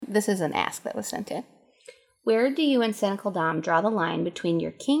this is an ask that was sent in. Where do you and Cynical Dom draw the line between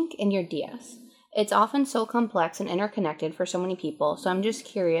your kink and your DS? It's often so complex and interconnected for so many people, so I'm just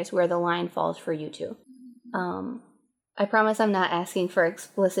curious where the line falls for you two. I promise I'm not asking for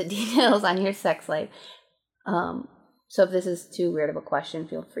explicit details on your sex life. So if this is too weird of a question,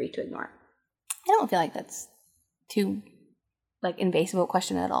 feel free to ignore it. I don't feel like that's too invasive of a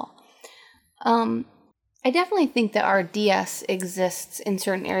question at all. I definitely think that our DS exists in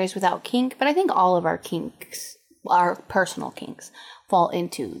certain areas without kink, but I think all of our kinks, our personal kinks, fall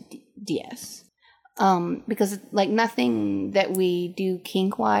into DS. Because nothing that we do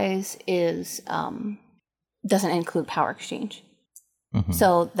kink-wise is doesn't include power exchange. Mm-hmm.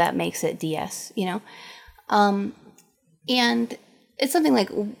 So that makes it DS, and it's something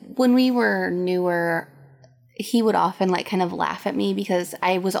like when we were newer, he would often kind of laugh at me because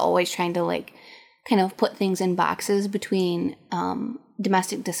I was always trying to kind of put things in boxes between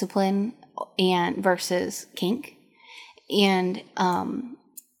domestic discipline and versus kink. And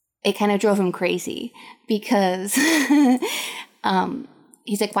it kind of drove him crazy because he's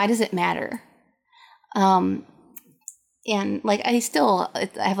like, why does it matter? And I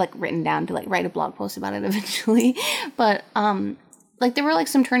have written down to write a blog post about it eventually. But there were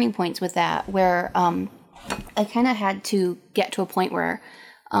some turning points with that where I kind of had to get to a point where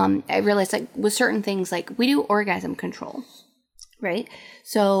I realized with certain things, we do orgasm control, right?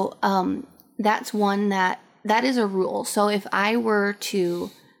 So that's one that is a rule. So if I were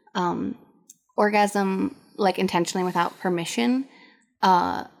to orgasm intentionally without permission,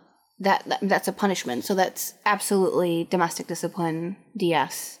 that's a punishment. So that's absolutely domestic discipline,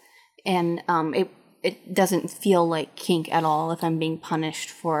 DS, and it doesn't feel like kink at all if I'm being punished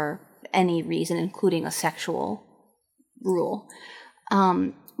for any reason, including a sexual rule.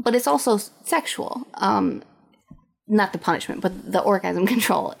 But it's also sexual. Not the punishment, but the orgasm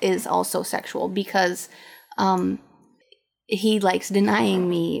control is also sexual because he likes denying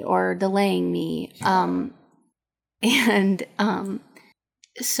me or delaying me.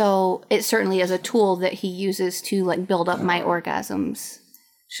 So it certainly is a tool that he uses to build up my orgasms.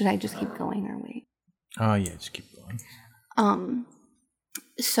 Should I just keep going or wait? Oh, yeah, just keep going.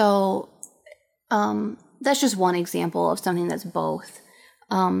 So that's just one example of something that's both.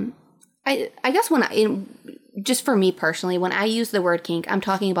 I guess just for me personally, when I use the word kink, I'm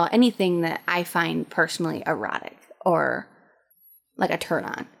talking about anything that I find personally erotic or a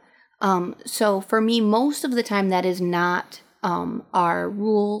turn on. So for me, most of the time that is not our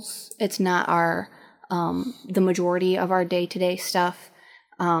rules. It's not our the majority of our day-to-day stuff.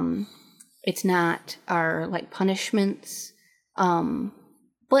 It's not our punishments.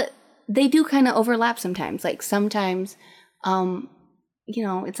 But they do kind of overlap sometimes. Sometimes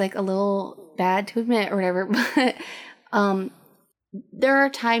it's a little bad to admit or whatever, but there are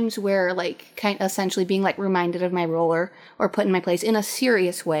times where kind of essentially being reminded of my role or put in my place in a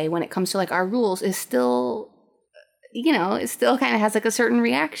serious way when it comes to our rules is still, it still kind of has a certain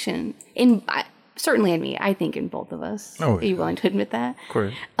reaction certainly in me. I think in both of us. Oh, are you willing to admit that? Of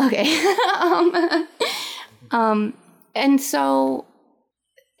course. Okay. And so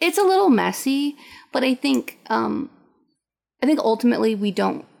it's a little messy, but I think ultimately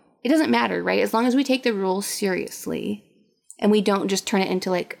it doesn't matter, right? As long as we take the rules seriously and we don't just turn it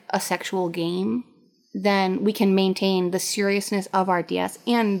into a sexual game, then we can maintain the seriousness of our DS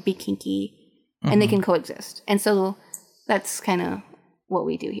and be kinky, and they can coexist. And so that's kind of what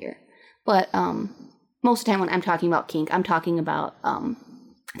we do here. But most of the time when I'm talking about kink, I'm talking about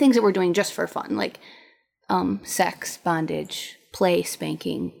things that we're doing just for fun, sex, bondage, play,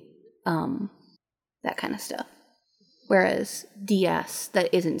 spanking, that kind of stuff. Whereas DS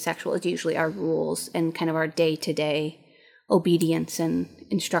that isn't sexual is usually our rules and kind of our day-to-day obedience and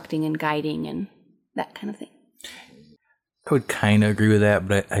instructing and guiding and that kind of thing. I would kind of agree with that,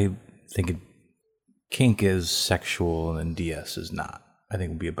 but I think kink is sexual and DS is not. I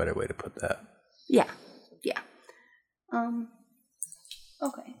think would be a better way to put that. Yeah.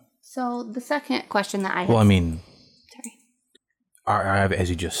 Okay. So the second question that I have... Well, I mean... Sorry. As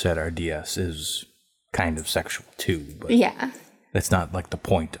you just said, our DS is kind of sexual too, but yeah, that's not the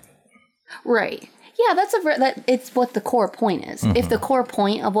point of it. Right. Yeah, it's what the core point is. Mm-hmm. If the core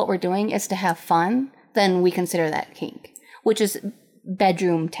point of what we're doing is to have fun, then we consider that kink, which is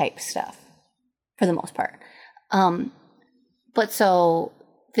bedroom type stuff for the most part. But so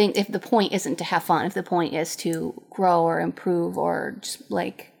think if the point isn't to have fun, if the point is to grow or improve or just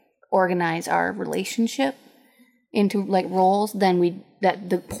organize our relationship into roles, then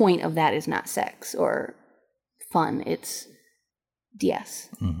the point of that is not sex or fun. It's DS.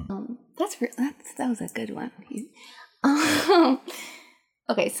 Mm-hmm. That was a good one.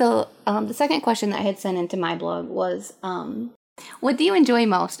 Okay, so the second question that I had sent into my blog was, what do you enjoy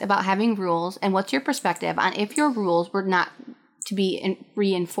most about having rules, and what's your perspective on if your rules were not to be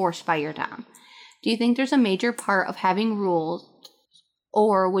reinforced by your dom? Do you think there's a major part of having rules,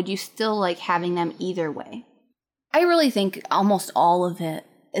 or would you still like having them either way? I really think almost all of it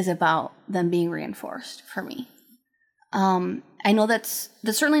is about them being reinforced for me. I know that's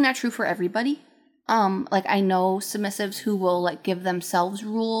certainly not true for everybody. Like I know submissives who will like give themselves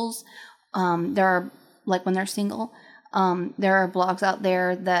rules. There are like when they're single, there are blogs out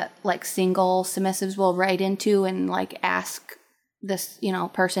there that like single submissives will write into and like ask this,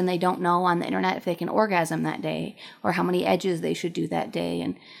 person they don't know on the internet if they can orgasm that day or how many edges they should do that day.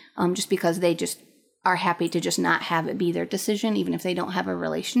 And just because they just are happy to just not have it be their decision, even if they don't have a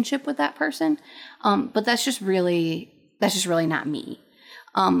relationship with that person. But that's just really not me.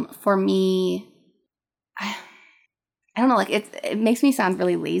 For me, I don't know, like it makes me sound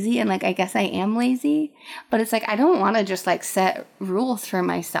really lazy, and like I guess I am lazy, but it's like I don't want to just like set rules for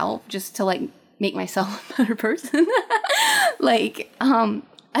myself just to like make myself a better person. Like of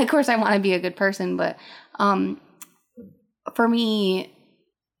course I want to be a good person, but for me,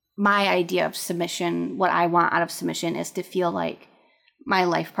 my idea of submission, what I want out of submission is to feel like my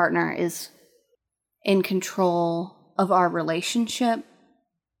life partner is in control of our relationship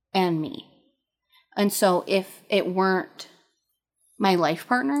and me. And so if it weren't my life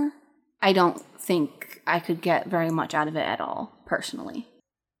partner, I don't think I could get very much out of it at all, personally.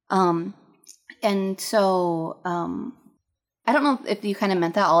 And so I don't know if you kind of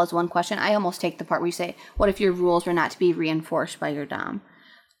meant that all as one question. I almost take the part where you say, what if your rules were not to be reinforced by your dom?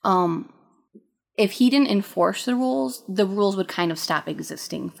 If he didn't enforce the rules would kind of stop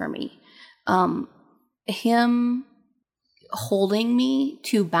existing for me. Him holding me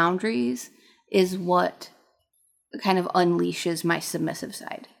to boundaries is what kind of unleashes my submissive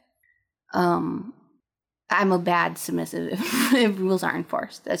side. I'm a bad submissive if rules aren't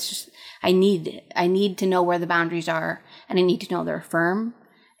enforced. That's just, I need to know where the boundaries are, and I need to know they're firm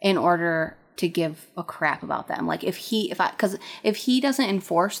in order to give a crap about them. Like if he doesn't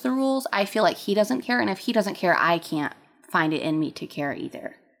enforce the rules, I feel like he doesn't care, and if he doesn't care, I can't find it in me to care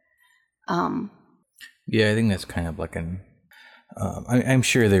either. Yeah, I think that's kind of like I'm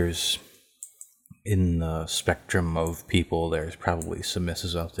sure there's, in the spectrum of people, there's probably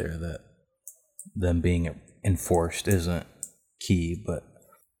submissives out there that them being enforced isn't key, but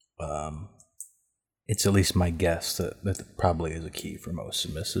it's at least my guess that probably is a key for most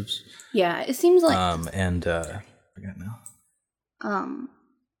submissives. Yeah, it seems like I forgot now.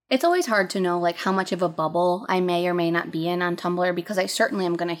 It's always hard to know like how much of a bubble I may or may not be in on Tumblr, because I certainly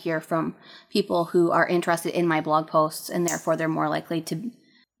am going to hear from people who are interested in my blog posts, and therefore they're more likely to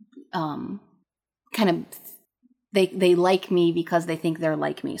kind of they like me because they think they're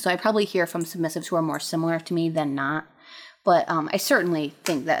like me. So I probably hear from submissives who are more similar to me than not. But I certainly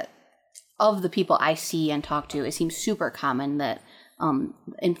think that of the people I see and talk to, it seems super common that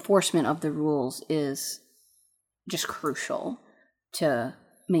enforcement of the rules is just crucial to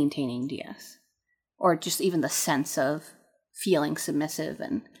maintaining DS, or just even the sense of feeling submissive.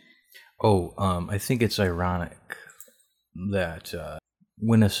 And I think it's ironic that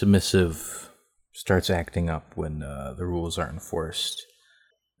when a submissive starts acting up when the rules aren't enforced,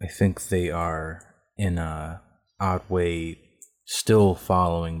 I think they are in a odd way still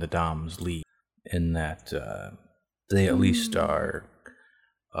following the dom's lead, in that they at least are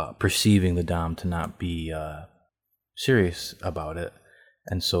perceiving the dom to not be serious about it,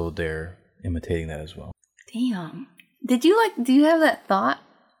 and so they're imitating that as well. Damn. Do you have that thought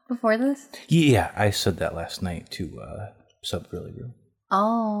before this? Yeah, I said that last night to Sub-Girly Girl.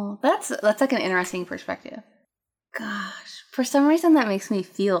 Oh, that's like an interesting perspective. Gosh, for some reason that makes me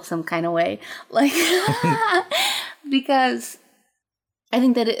feel some kind of way, like because I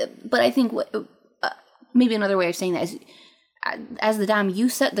think that maybe another way of saying that is, as the dom, you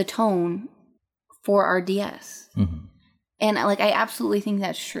set the tone for our DS, and I absolutely think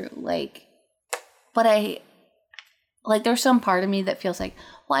that's true. But there's some part of me that feels like,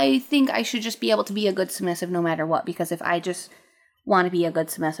 well, I think I should just be able to be a good submissive no matter what, because if I just want to be a good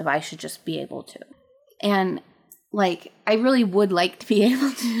submissive, I should just be able to. And I really would like to be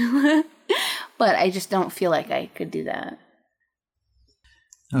able to, but I just don't feel like I could do that.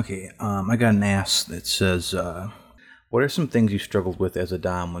 Okay, I got an ask that says, what are some things you struggled with as a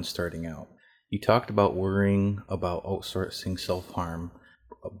dom when starting out? You talked about worrying about outsourcing self-harm,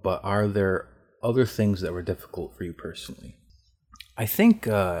 but are there other things that were difficult for you personally? I think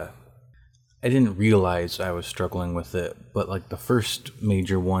I didn't realize I was struggling with it, but the first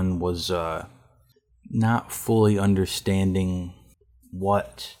major one was not fully understanding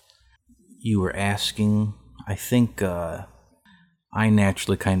what you were asking. I think I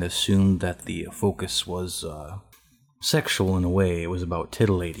naturally kind of assumed that the focus was sexual in a way. It was about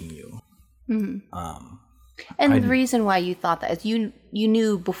titillating you. Mm-hmm. And the reason why you thought that is you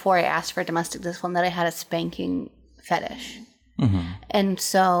knew before I asked for domestic discipline that I had a spanking fetish. Mm-hmm. And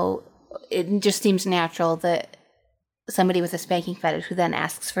so it just seems natural that somebody with a spanking fetish who then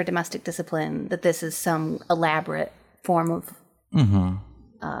asks for domestic discipline, that this is some elaborate form of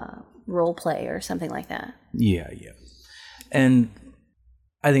role play or something like that. Yeah. And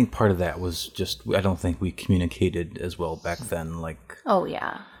I think part of that was just, I don't think we communicated as well back then. Like, oh,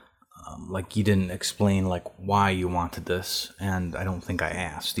 yeah. Like you didn't explain like why you wanted this, and I don't think I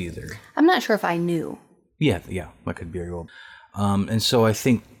asked either. I'm not sure if I knew. Yeah, that could be very well. And so I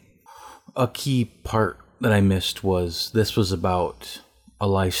think a key part that I missed was this was about a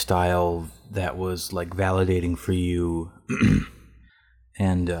lifestyle that was like validating for you,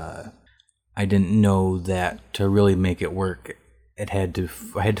 and I didn't know that to really make it work, I had to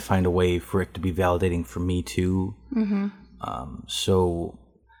find a way for it to be validating for me too. Mm-hmm. So.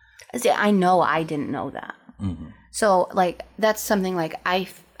 See, I know I didn't know that. Mm-hmm. So, like, that's something like I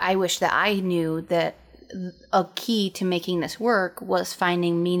wish that I knew that a key to making this work was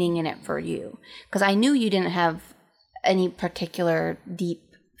finding meaning in it for you. Because I knew you didn't have any particular deep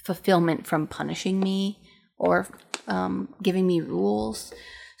fulfillment from punishing me or giving me rules.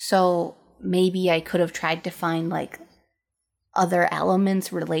 So maybe I could have tried to find, like, other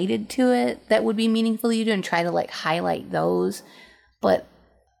elements related to it that would be meaningful to you and try to, like, highlight those. But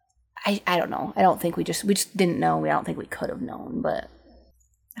I don't know. I don't think we just didn't know. I don't think we could have known, but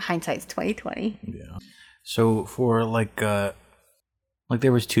hindsight's 20/20. Yeah. So for like there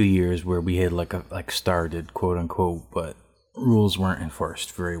was 2 years where we had started, quote unquote, but rules weren't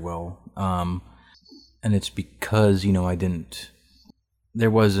enforced very well. And it's because, there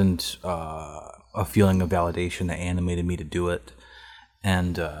wasn't a feeling of validation that animated me to do it.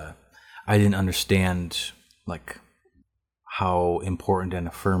 And I didn't understand how important and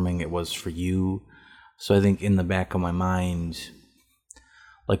affirming it was for you. So I think in the back of my mind,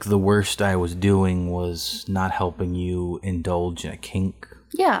 the worst I was doing was not helping you indulge in a kink.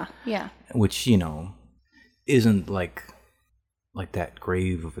 Yeah. Which, isn't like that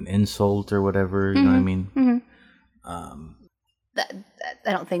grave of an insult or whatever, you know what I mean? Mm-hmm.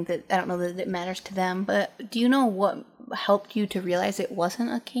 I don't know that it matters to them, but do you know what helped you to realize it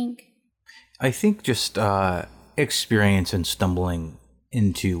wasn't a kink? I think just experience and stumbling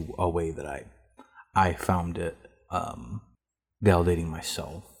into a way that I found it validating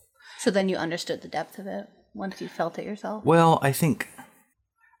myself. So then you understood the depth of it once you felt it yourself? Well, I think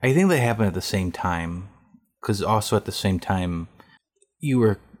they happened at the same time, because also at the same time you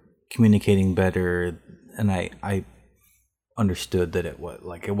were communicating better, and I understood that it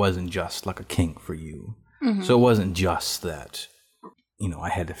wasn't just like a kink for you. Mm-hmm. So it wasn't just that I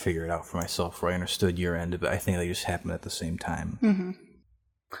had to figure it out for myself, where I understood your end of it. I think they just happened at the same time. Mm-hmm.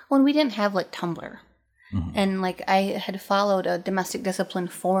 Well, we didn't have Tumblr. Mm-hmm. And I had followed a domestic discipline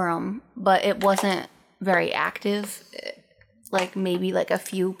forum, but it wasn't very active. Maybe a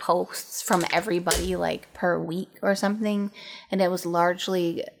few posts from everybody per week or something. And it was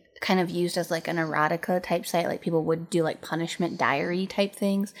largely kind of used as an erotica type site. People would do punishment diary type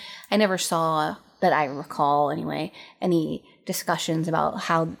things. I never saw, that I recall anyway, any discussions about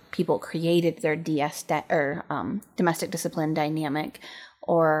how people created their domestic discipline dynamic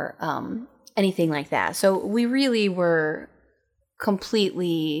or anything like that. So we really were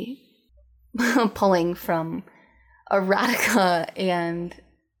completely pulling from erotica and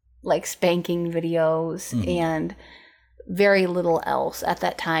spanking videos and very little else at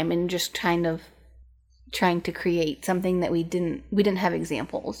that time, and just kind of trying to create something that we didn't have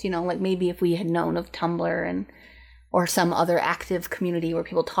examples, maybe if we had known of Tumblr or some other active community where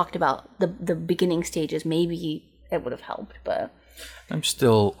people talked about the beginning stages, maybe it would have helped. But I'm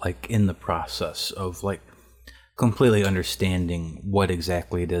still in the process of completely understanding what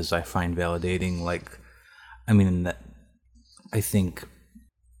exactly it is I find validating. I think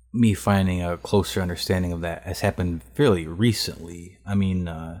me finding a closer understanding of that has happened fairly recently. I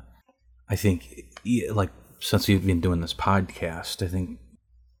think since we've been doing this podcast, I think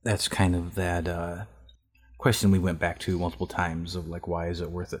that's kind of that question we went back to multiple times of why is it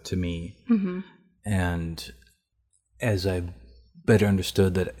worth it to me? Mm-hmm. And as I better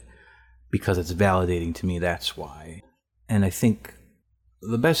understood that because it's validating to me, that's why. And I think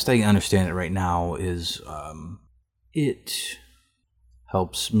the best I can understand it right now is it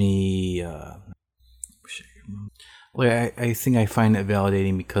helps me. I think I find it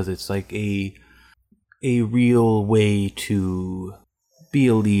validating because it's a real way to be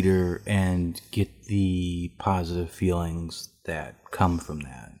a leader and get the positive feelings that come from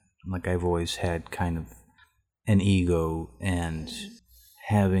that. Like, I've always had kind of an ego, and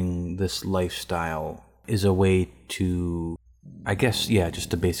having this lifestyle is a way to, I guess,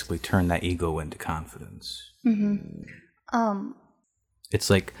 just to basically turn that ego into confidence. It's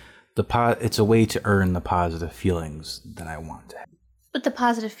like it's a way to earn the positive feelings that I want to have. But the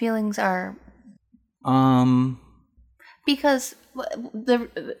positive feelings are because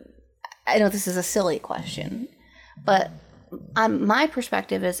I know this is a silly question, but my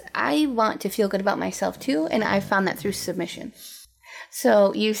perspective is I want to feel good about myself too, and I found that through submission.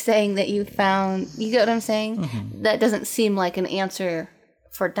 So you saying that you get what I'm saying? Mm-hmm. That doesn't seem like an answer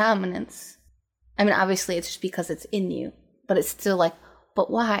for dominance. I mean, obviously it's just because it's in you, but it's still like, but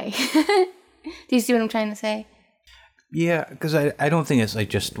why? Do you see what I'm trying to say? Yeah, because I don't think it's I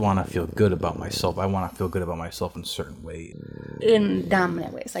just want to feel good about myself. I want to feel good about myself in certain ways. In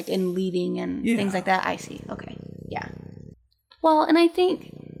dominant ways, like in leading and things like that. I see. Okay. Yeah. Well, and I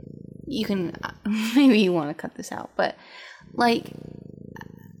think you can, maybe you want to cut this out, but like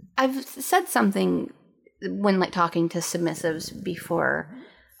I've said something when like talking to submissives before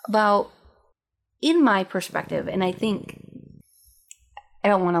about, in my perspective, and I think I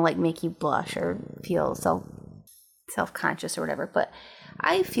don't want to like make you blush or feel self-conscious or whatever, but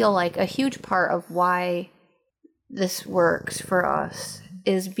I feel like a huge part of why this works for us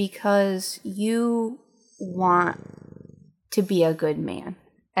is because you want to be a good man,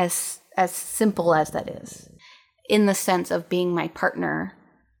 as simple as that is, in the sense of being my partner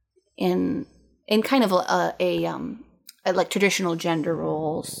in kind of a like traditional gender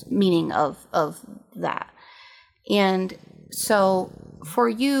roles meaning of that. And so for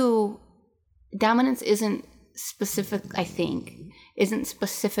you, dominance isn't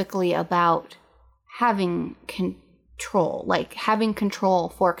specifically about having control. Like having control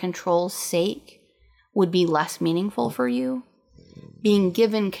for control's sake would be less meaningful for you. Being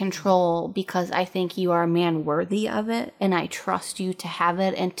given control because I think you are a man worthy of it and I trust you to have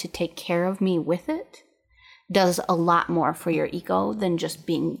it and to take care of me with it does a lot more for your ego than just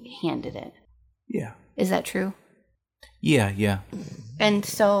being handed it. Yeah. Is that true? Yeah. And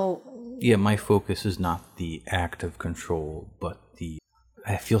so... Yeah, my focus is not the act of control, but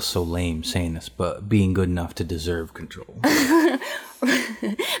I feel so lame saying this, but being good enough to deserve control.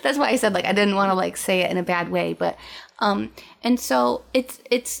 That's why I said, like, I didn't want to, like, say it in a bad way, but, and so it's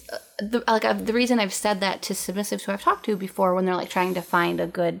the reason I've said that to submissives who I've talked to before when they're, like, trying to find a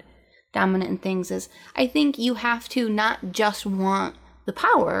good dominant in things is I think you have to not just want the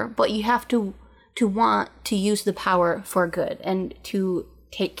power, but you have to want to use the power for good and to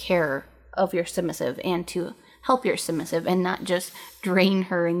take care of your submissive and to help your submissive and not just drain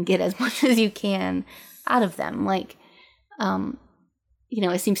her and get as much as you can out of them. Like,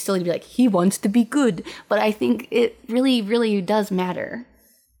 it seems silly to be like, he wants to be good, but I think it really, really does matter.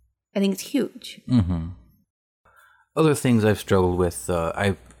 I think it's huge. Mm-hmm. Other things I've struggled with,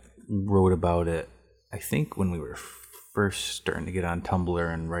 I wrote about it, I think when we were first starting to get on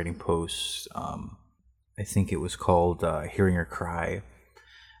Tumblr and writing posts. I think it was called Hearing Her Cry.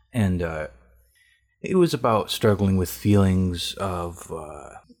 And it was about struggling with feelings of,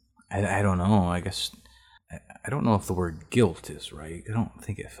 I don't know, I guess, I don't know if the word guilt is right. I don't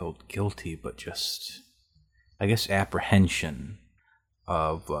think it felt guilty, but just, I guess, apprehension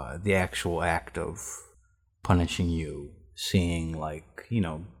of the actual act of punishing you, seeing like,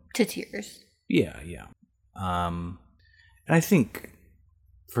 to tears. Yeah. And I think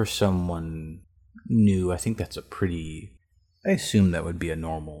for someone new, I think that's I assume that would be a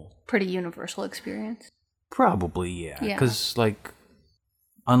normal... Pretty universal experience? Probably, yeah. Because, like,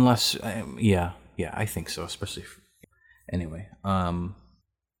 unless... I think so, especially... Anyway, and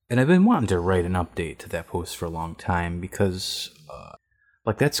I've been wanting to write an update to that post for a long time because,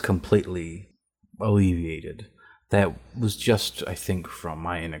 that's completely alleviated. That was just, I think, from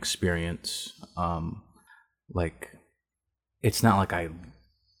my inexperience. It's not like I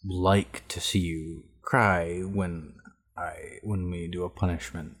like to see you cry when we do a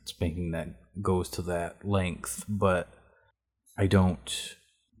punishment spanking that goes to that length, but I don't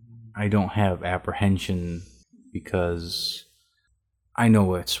have apprehension because I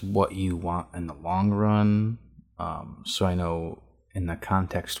know it's what you want in the long run. So I know in the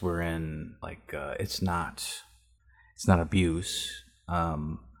context we're in, it's not abuse,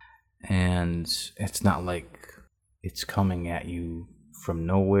 and it's not like it's coming at you from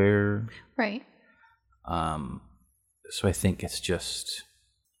nowhere. Right. So I think it's just...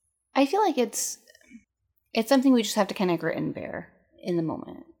 I feel like it's something we just have to kind of grit and bear in the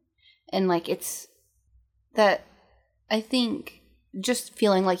moment. And, it's that I think just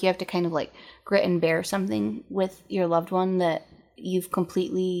feeling like you have to kind of like grit and bear something with your loved one that you've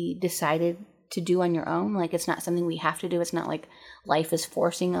completely decided to do on your own. Like, it's not something we have to do. It's not like life is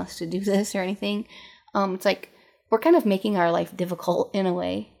forcing us to do this or anything. It's like we're kind of making our life difficult in a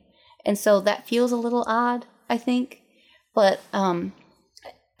way. And so that feels a little odd, I think. But I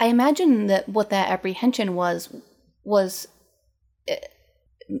imagine that what that apprehension was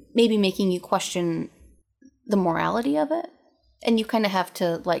maybe making you question the morality of it. And you kind of have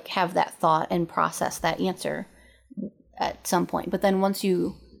to like have that thought and process that answer at some point. But then once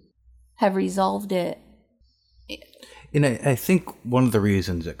you have resolved it. And I think one of the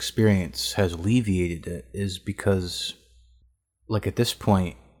reasons experience has alleviated it is because, like, at this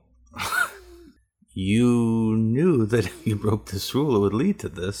point, you knew that if you broke this rule, it would lead to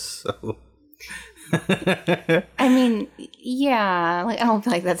this, so... I mean, yeah, like, I don't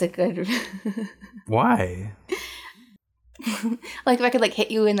feel like that's a good... Why? Like, if I could, like, hit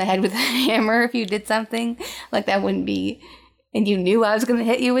you in the head with a hammer if you did something, like, that wouldn't be... And you knew I was going to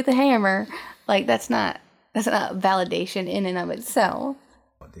hit you with a hammer. Like, that's not validation in and of itself.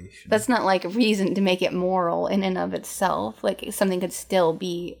 That's not like a reason to make it moral in and of itself. Like, something could still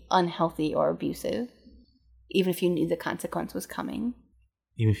be unhealthy or abusive, even if you knew the consequence was coming.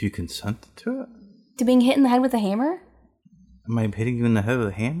 Even if you consented to it? To being hit in the head with a hammer? Am I hitting you in the head with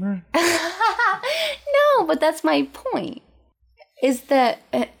a hammer? No, but that's my point. Is that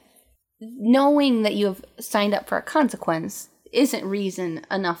knowing that you have signed up for a consequence isn't reason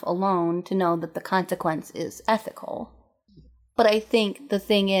enough alone to know that the consequence is ethical. But I think the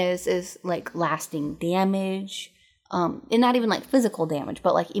thing is like lasting damage, and not even like physical damage,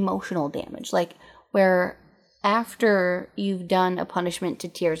 but like emotional damage, like where after you've done a punishment to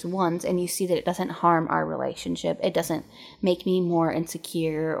tears once and you see that it doesn't harm our relationship, it doesn't make me more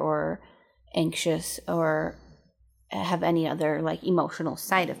insecure or anxious or have any other like emotional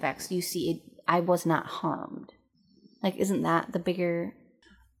side effects, you see it, I was not harmed. Like, isn't that the bigger...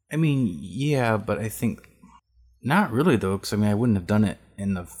 I mean, yeah, but I think... Not really, though, because, I mean, I wouldn't have done it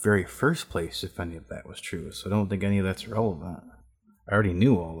in the very first place if any of that was true, so I don't think any of that's relevant. I already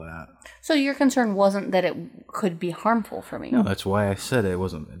knew all that. So your concern wasn't that it could be harmful for me? No, that's why I said it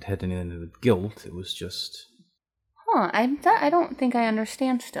had anything to do with guilt, it was just... I don't think I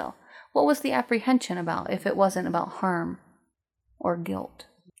understand still. What was the apprehension about if it wasn't about harm or guilt?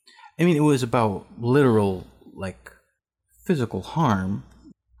 I mean, it was about literal, like... physical harm.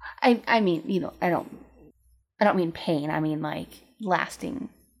 I mean, you know, I don't mean pain. I mean like lasting,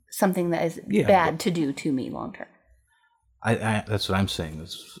 something that is bad to do to me long term. I that's what I'm saying.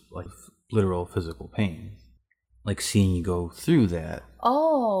 It's like literal physical pain, like seeing you go through that.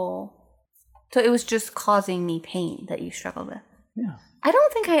 Oh, so it was just causing me pain that you struggled with. Yeah. I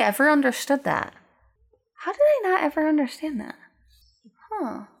don't think I ever understood that. How did I not ever understand that?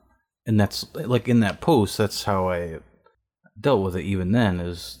 Huh. And that's like in that post. That's how I dealt with it even then,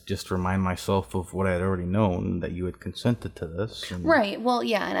 is just remind myself of what I had already known, that you had consented to this. And... Right. Well,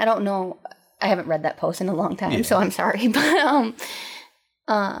 yeah, and I don't know. I haven't read that post in a long time, so I'm sorry. But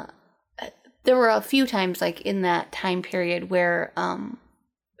there were a few times, like, in that time period where,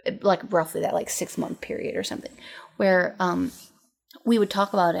 like, roughly that, like, 6-month period or something, where we would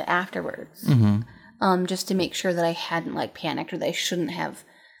talk about it afterwards, just to make sure that I hadn't, like, panicked or that I shouldn't have,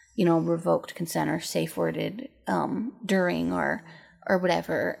 you know, revoked consent or safe worded during or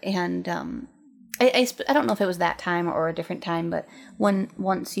whatever. And I don't know if it was that time or a different time, but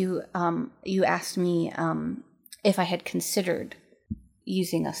once you asked me if I had considered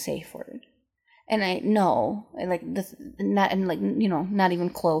using a safe word, and not even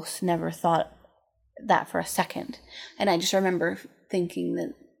close, never thought that for a second. And I just remember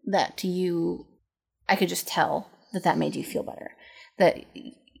thinking that to you, I could just tell that made you feel better, that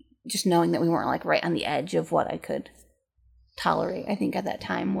just knowing that we weren't like right on the edge of what I could tolerate, I think at that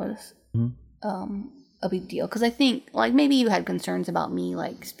time was a big deal. Because I think like maybe you had concerns about me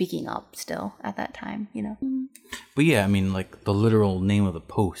like speaking up still at that time, you know. But yeah, I mean, like the literal name of the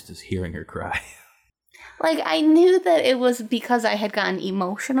post is Hearing Her Cry. Like I knew that it was because I had gotten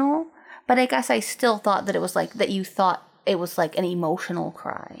emotional, but I guess I still thought that it was like that you thought it was like an emotional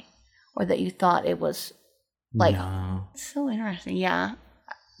cry, or that you thought it was like so interesting. Yeah.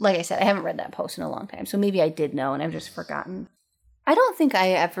 Like I said, I haven't read that post in a long time, so maybe I did know and I've just forgotten. I don't think I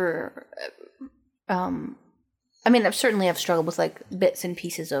ever, I mean, I've certainly have struggled with like bits and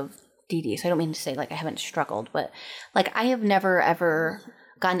pieces of DD, so I don't mean to say like I haven't struggled, but like I have never ever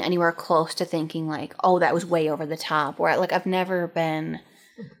gotten anywhere close to thinking like, oh, that was way over the top, or like I've never been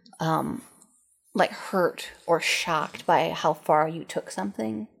like hurt or shocked by how far you took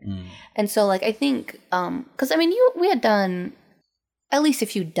something. And so like I think, because I mean we had done at least a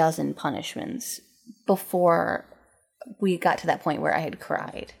few dozen punishments before we got to that point where I had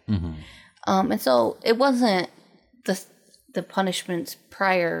cried. Mm-hmm. And so it wasn't the punishments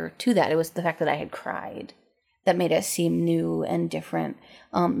prior to that. It was the fact that I had cried that made it seem new and different.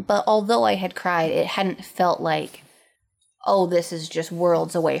 But although I had cried, it hadn't felt like, oh, this is just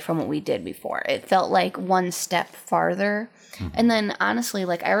worlds away from what we did before. It felt like one step farther. Mm-hmm. And then honestly,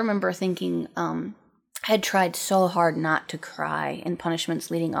 like I remember thinking, I had tried so hard not to cry in punishments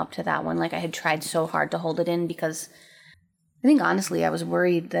leading up to that one. Like I had tried so hard to hold it in because I think honestly I was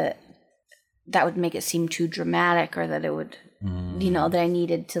worried that would make it seem too dramatic, or that it would, that I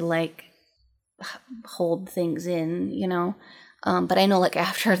needed to like hold things in, but I know like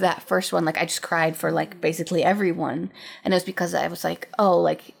after that first one, like I just cried for like basically everyone, and it was because I was like, oh,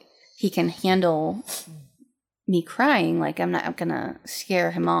 like he can handle me crying, like I'm gonna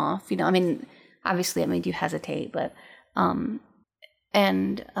scare him off, I mean, obviously it made you hesitate, but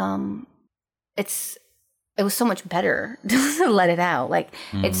it was so much better to let it out. Like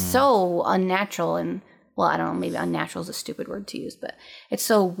it's so unnatural, and well, I don't know, maybe unnatural is a stupid word to use, but it's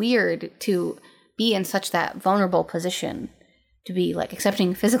so weird to be in such that vulnerable position, to be like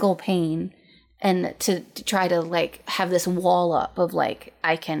accepting physical pain, and to try to like have this wall up of like,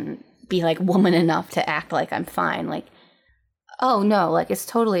 I can be like woman enough to act like I'm fine. Like, oh no, like it's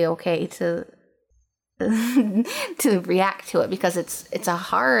totally okay to to react to it, because it's a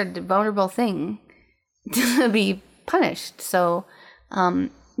hard, vulnerable thing to be punished. So,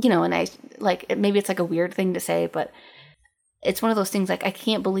 and I like, maybe it's like a weird thing to say, but it's one of those things like, I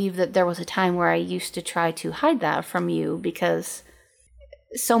can't believe that there was a time where I used to try to hide that from you, because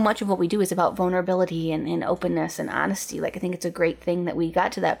so much of what we do is about vulnerability and openness and honesty. Like, I think it's a great thing that we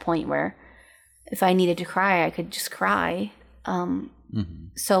got to that point where if I needed to cry, I could just cry.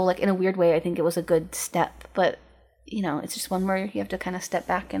 So like in a weird way, I think it was a good step, but it's just one where you have to kind of step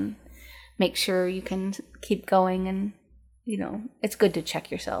back and make sure you can keep going, and it's good to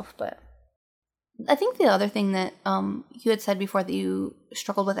check yourself. But I think the other thing that you had said before that you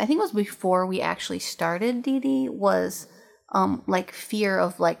struggled with, I think it was before we actually started DD, was like fear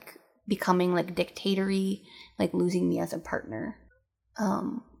of like becoming like dictatory, like losing me as a partner.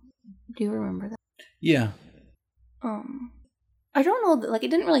 Do you remember that? Yeah. I don't know, like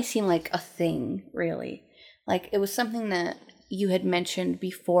it didn't really seem like a thing, really. Like it was something that you had mentioned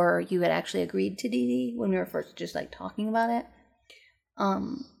before you had actually agreed to DD, when we were first just like talking about it.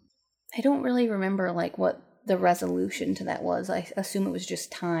 I don't really remember like what the resolution to that was. I assume it was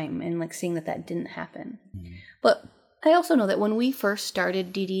just time and like seeing that didn't happen. But I also know that when we first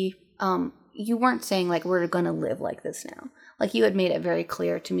started DD, you weren't saying like, we're going to live like this now. Like you had made it very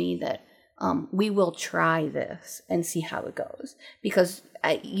clear to me that we will try this and see how it goes, because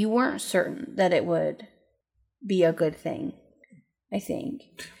you weren't certain that it would be a good thing, I think.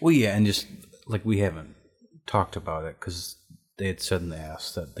 Well, yeah, and just like we haven't talked about it because they had said in the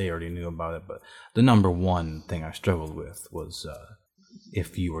ask that they already knew about it, but the number one thing I struggled with was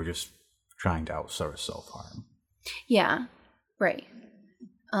if you were just trying to outsource self-harm. Yeah, right.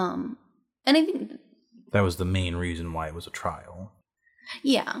 And I think that was the main reason why it was a trial.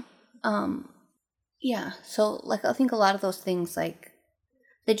 Yeah. Yeah. So like, I think a lot of those things, like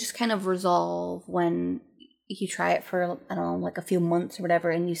they just kind of resolve when you try it for, I don't know, like a few months or whatever,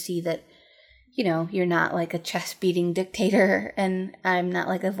 and you see that, you're not like a chest-beating dictator, and I'm not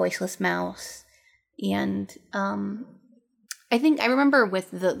like a voiceless mouse. And I think I remember with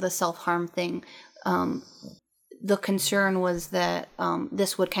the self-harm thing, the concern was that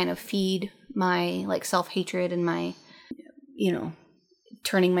this would kind of feed my like self-hatred and my,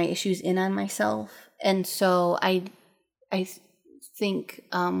 turning my issues in on myself. And so I think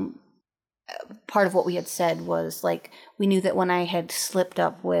part of what we had said was like, we knew that when I had slipped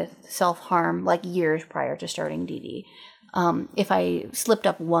up with self-harm like years prior to starting DD, if I slipped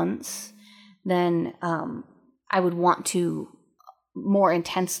up once, then I would want to more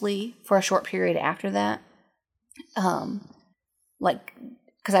intensely for a short period after that, like,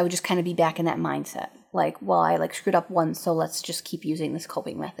 because I would just kind of be back in that mindset. Like, well, I like screwed up once, so let's just keep using this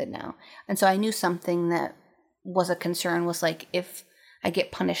coping method now. And so I knew something that was a concern was like, if I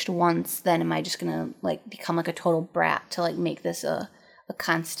get punished once, then am I just going to like become like a total brat to like make this a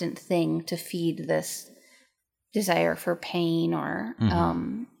constant thing to feed this desire for pain or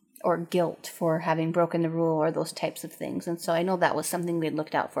guilt for having broken the rule or those types of things. And so I know that was something we had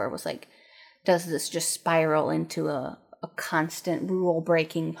looked out for, was like, does this just spiral into a constant rule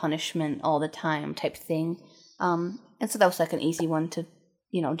breaking punishment all the time type thing? And so that was like an easy one to,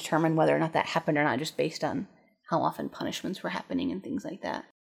 determine whether or not that happened or not, just based on how often punishments were happening and things like that.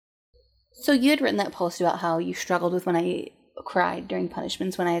 So you had written that post about how you struggled with when I cried during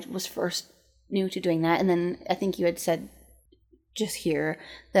punishments when I was first new to doing that. And then I think you had said just here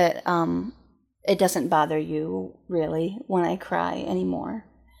that it doesn't bother you really when I cry anymore.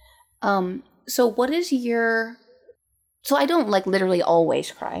 So what is your... So I don't like literally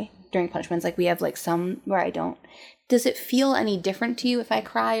always cry during punishments. Like we have like some where I don't. Does it feel any different to you if I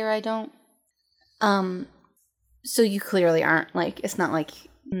cry or I don't? So you clearly aren't like, it's not like,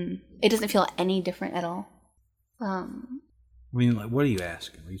 it doesn't feel any different at all. I mean, like, what are you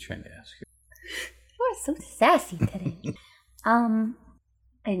asking? What are you trying to ask? You are so sassy today. I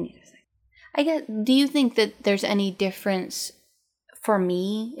need a second. I guess, do you think that there's any difference for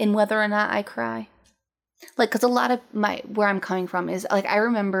me in whether or not I cry? Like, because a lot of where I'm coming from is, like, I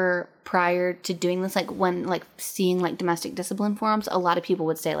remember prior to doing this, like, when, like, seeing, like, domestic discipline forums, a lot of people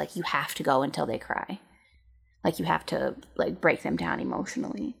would say, like, you have to go until they cry. Like, you have to, like, break them down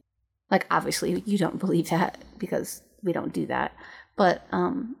emotionally. Like, obviously, you don't believe that because we don't do that. But,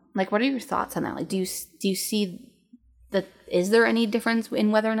 like, what are your thoughts on that? Like, do you see that, is there any difference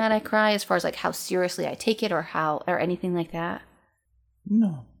in whether or not I cry as far as, like, how seriously I take it or anything like that?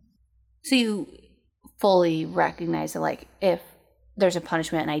 No. So you fully recognize that, like, if there's a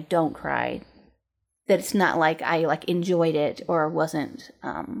punishment and I don't cry, that it's not like I, like, enjoyed it or it wasn't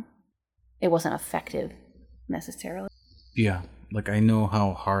effective necessarily. Yeah, like I know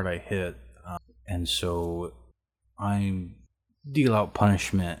how hard I hit, and so I deal out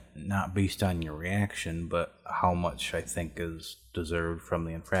punishment not based on your reaction, but how much I think is deserved from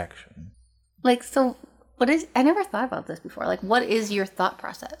the infraction. Like, so I never thought about this before. Like, what is your thought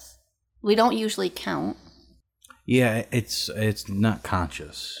process? We don't usually count. Yeah, it's not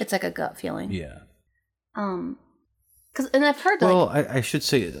conscious. It's like a gut feeling. Yeah. And I've heard, well, I should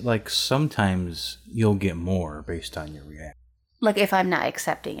say, like, sometimes you'll get more based on your reaction. Like, if I'm not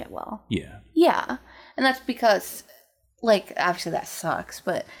accepting it well. Yeah. Yeah. And that's because, like, obviously that sucks,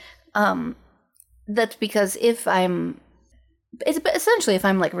 but that's because if I'm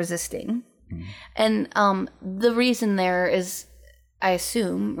like resisting. Mm-hmm. And the reason there is, I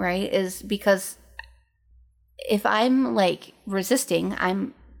assume, right, is because if I'm, like, resisting,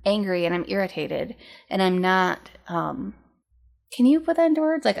 I'm angry and I'm irritated and I'm not, can you put that into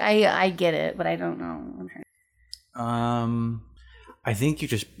words? Like, I get it, but I don't know. I think you're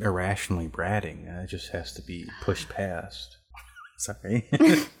just irrationally bratting, and it just has to be pushed past. Sorry.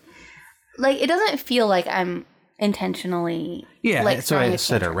 Like, it doesn't feel like I'm intentionally... Yeah, like, that's why I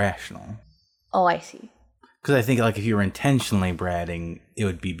said irrational. Oh, I see. Because I think, like, if you were intentionally bratting, it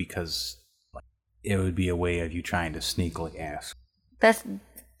would be because, like, it would be a way of you trying to sneakily ask. That's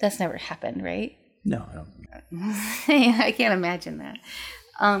never happened, right? No, I don't. I can't imagine that.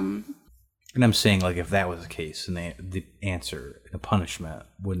 And I'm saying, like, if that was the case, and the answer, the punishment,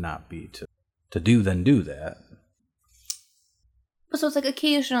 would not be to do that. So it's like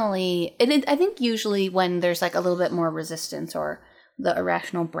occasionally, and I think usually when there's like a little bit more resistance or the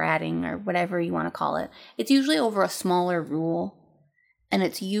irrational bratting or whatever you want to call it, it's usually over a smaller rule, and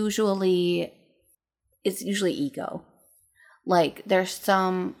it's usually ego. Like, there's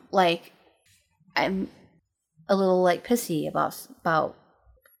some, like, I'm a little, like, pissy about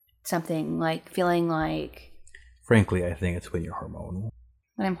something, like, feeling like... Frankly, I think it's when you're hormonal.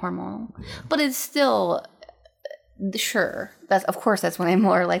 When I'm hormonal. Yeah. But it's still... Sure. Of course, that's when I'm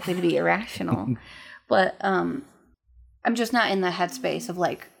more likely to be irrational. But I'm just not in the headspace of,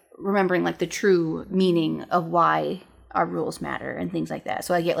 like, remembering, like, the true meaning of why our rules matter and things like that.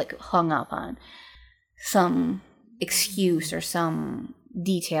 So I get, like, hung up on some excuse or some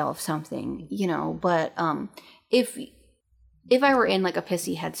detail of something, you know. But if I were in, like, a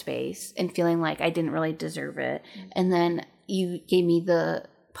pissy headspace and feeling like I didn't really deserve it, and then you gave me the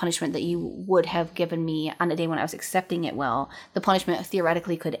punishment that you would have given me on a day when I was accepting it well, the punishment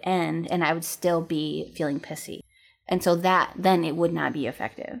theoretically could end and I would still be feeling pissy. And so then it would not be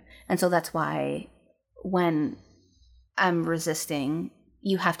effective. And so that's why when I'm resisting,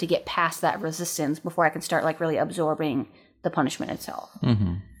 you have to get past that resistance before I can start, like, really absorbing the punishment itself.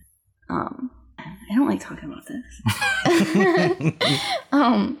 Mm-hmm. I don't like talking about this.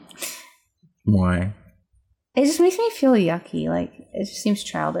 Why? It just makes me feel yucky. Like, it just seems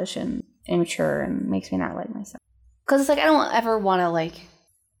childish and immature and makes me not like myself. Because it's like, I don't ever want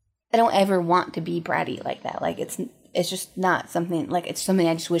to be bratty like that. Like, it's just not something, like, it's something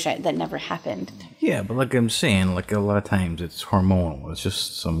I just wish that never happened. Yeah, but like I'm saying, like, a lot of times it's hormonal. It's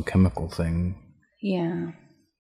just some chemical thing. Yeah.